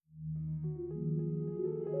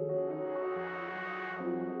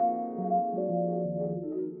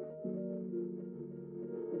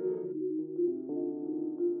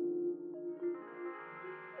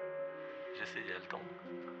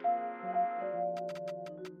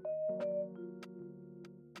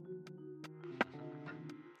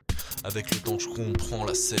Avec le temps je comprends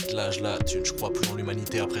la 7 l'âge, la thune. Je crois plus en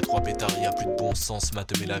l'humanité après 3 pétards, y a plus de bon sens,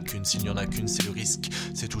 mate mes lacunes. S'il y en a qu'une, c'est le risque.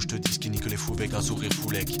 C'est tout, je te dis, ce qui nique les fous avec un sourire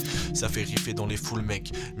foulec. Ça fait riffer dans les foules,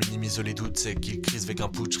 mec. Minimise les doutes, c'est qu'il crise avec un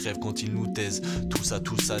putsch, rêve quand il nous taise. Tout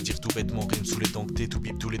ça, dire tout bêtement, rime sous les dents que t'es, tout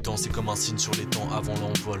bip tous les temps. C'est comme un signe sur les temps avant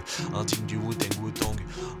l'envol. Indigne du Wu-Tang,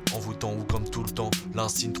 envoûtant ou comme tout le temps.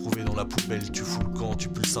 L'insigne trouvé dans la poubelle, tu fous le camp, tu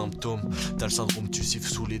pues le symptôme. T'as le syndrome, tu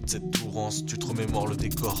siffles sous les de cette tourance. Tu te remémores le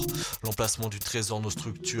décor, l'emplacement du trésor, nos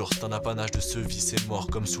structures. C'est un apanage de ce vie, c'est mort.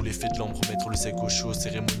 Comme sous l'effet de l'ambre, remettre le sec au chaud.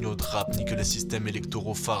 Cérémoniaux de rap, nique les systèmes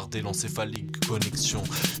électoraux fardés, l'encéphalique, connexion.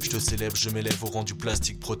 Je te célèbre, je m'élève au rang du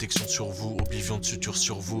plastique, protection sur vous, oblivion de suture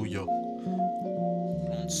sur vous, yo.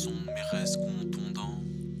 Blonde son, mais reste contondant.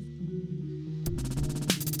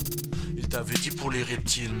 Il t'avait dit pour les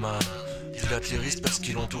reptiles, man. Il a les risques parce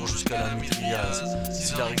qu'il entoure jusqu'à la midriase.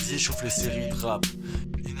 Si la rexie chauffe les séries de rap.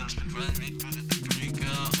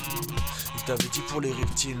 Il t'avait dit pour les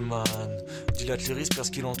reptiles, man. Dilate les risques parce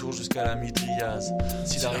qu'il entoure jusqu'à la midriase.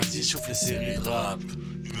 Si la rexie chauffe les séries de rap.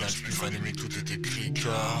 Il n'a plus fan aimé tout est écrit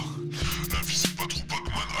car la vie c'est pas trop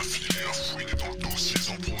Pac-Man, affilé à fouiner dans le dossier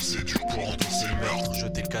sans procédure pour endosser le meurtre.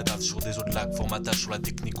 Jeter le cadavre sur des eaux de lac, formatage sur la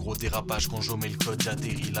technique, gros dérapage. Quand je mets le code,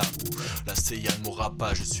 j'atterris là où la CIA ne m'aura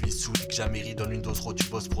pas. Je suis sous que jamais donne une dose trop du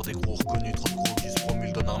boss pour des gros reconnus. Trop de gros qui se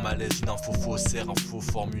promulent, donne un malaise, une info faussaire, un faux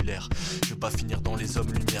formulaire. Je veux pas finir dans les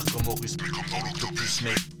hommes lumière comme Horus, mais comme dans l'octopus,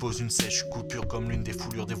 mec. Pose une sèche coupure comme l'une des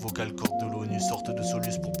foulures des vocales cordes de l'ONU. Sorte de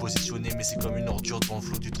solus pour positionner, mais c'est comme une ordure devant le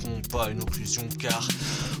flot du tronc, pas une occlusion car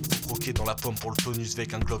faut croquer dans la pomme pour le tonus.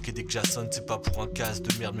 Avec un Glock et des Jason, c'est pas pour un casse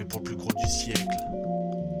de merde mais pour le plus gros du siècle.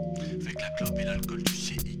 Avec la clope et l'alcool du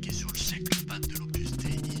CI qui est sur le siècle, pas de l'opus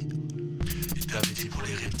DI. Il t'avait dit pour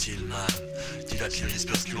les reptiles, man. Dilate les risques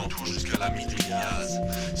parce qu'il entoure jusqu'à la midriase.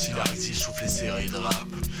 Si la rexie chauffe les séries de rap,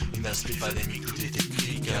 une aspect pandémique tout est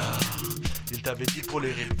écrit car il t'avait dit pour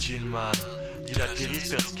les reptiles, man. Dilate les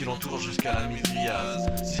risques parce qu'il entoure jusqu'à la midriase.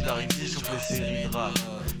 Si la rexie chauffe les séries de rap,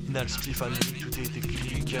 une aspect pandémique tout est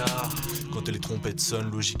écrit car quand les trompettes sonnent,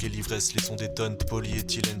 logique et l'ivresse, les sons détonnent.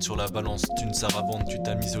 Polyéthylène sur la balance, d'une sarabande. Tu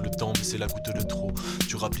t'amuses le temps, mais c'est la goutte de trop.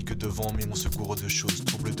 Tu rappliques devant, mais mon secours de choses.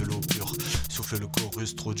 Trouble de l'eau pure, souffle le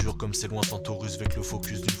chorus. Trop dur comme c'est loin Centaurus. Avec le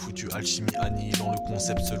focus d'une foutue alchimie annihilant le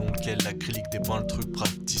concept selon lequel l'acrylique dépeint le truc.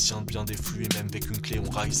 Praticien de bien des flux, et même avec une clé, on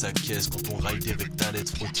raille sa caisse. Quand on raille avec ta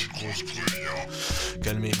lettre, frottis grosse bruit.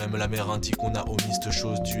 Calmer, même la mer indique qu'on a omis cette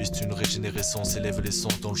chose. Dieu est une régénérescence, élève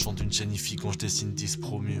l'essence dans le chant d'une génifie. Quand je dessine 10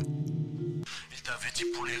 promus. Il t'avait dit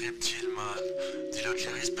pour les reptiles, man. Dis-le que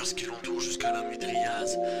les risques parce qu'il entoure jusqu'à la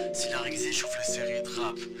midriase. Si la rexie chauffe les séries de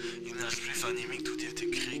rap, une nage plus anémique, tout est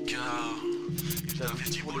écrit car il t'avait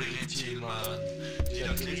dit pour les reptiles, man.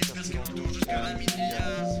 Dis-le que les risques parce qu'il entoure jusqu'à la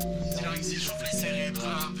midriase. Si la rexie chauffe les séries de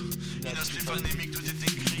rap, une nage plus anémique, tout est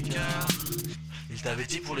écrit car il t'avait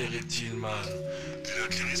dit pour les reptiles, man. Dis-le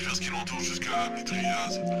que les risques parce qu'il entoure jusqu'à la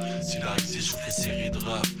midriase. Si la rexie chauffe les séries de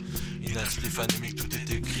rap, une nage plus anémique, tout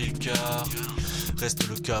est écrit car reste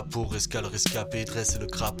le capot, rescale, rescapé, dresser le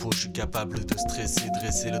crapaud. Je suis capable de stresser,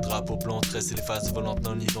 dresser le drapeau blanc, tresser les phases volantes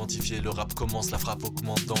non identifiées. Le rap commence, la frappe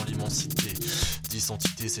augmente dans l'immensité. 10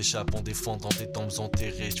 entités s'échappent en défendant des tombes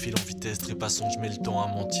enterrées. Je file en vitesse, trépassant, je mets le temps à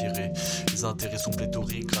m'en tirer. Les intérêts sont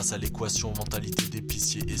pléthoriques grâce à l'équation mentalité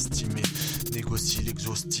d'épicier estimé. Négocie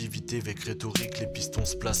l'exhaustivité avec rhétorique. Les pistons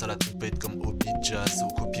se placent à la trompette comme hobby jazz.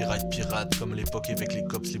 Au copyright pirate comme l'époque avec les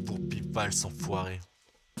cops, les bourpipales sans foirer.